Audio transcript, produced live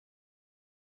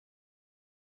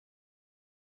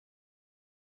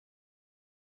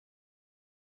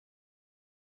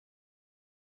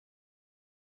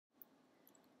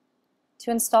To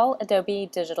install Adobe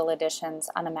Digital Editions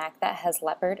on a Mac that has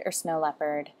Leopard or Snow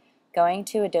Leopard, going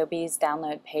to Adobe's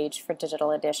download page for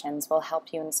digital editions will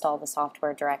help you install the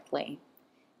software directly.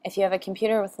 If you have a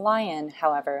computer with Lion,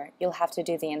 however, you'll have to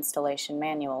do the installation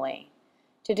manually.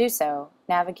 To do so,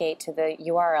 navigate to the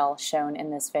URL shown in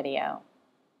this video.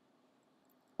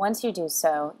 Once you do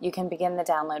so, you can begin the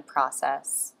download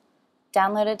process.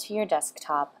 Download it to your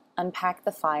desktop, unpack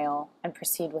the file, and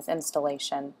proceed with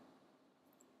installation.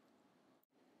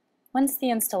 Once the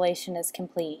installation is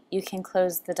complete, you can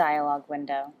close the dialog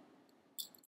window.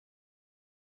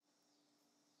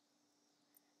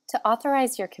 To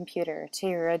authorize your computer to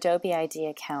your Adobe ID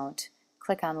account,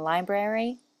 click on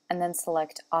Library and then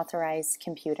select Authorize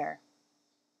Computer.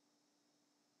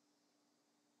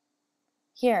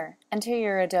 Here, enter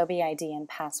your Adobe ID and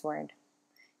password.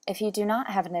 If you do not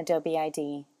have an Adobe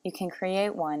ID, you can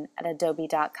create one at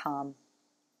adobe.com.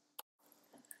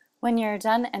 When you're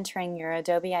done entering your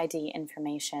Adobe ID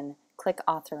information, click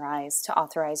Authorize to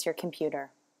authorize your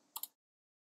computer.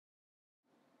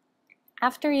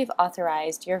 After you've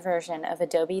authorized your version of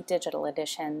Adobe Digital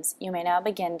Editions, you may now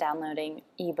begin downloading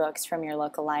ebooks from your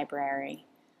local library.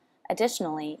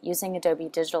 Additionally, using Adobe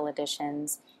Digital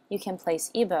Editions, you can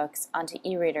place ebooks onto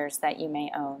e-readers that you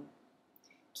may own.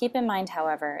 Keep in mind,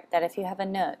 however, that if you have a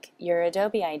Nook, your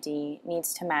Adobe ID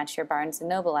needs to match your Barnes &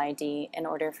 Noble ID in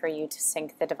order for you to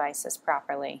sync the devices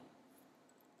properly.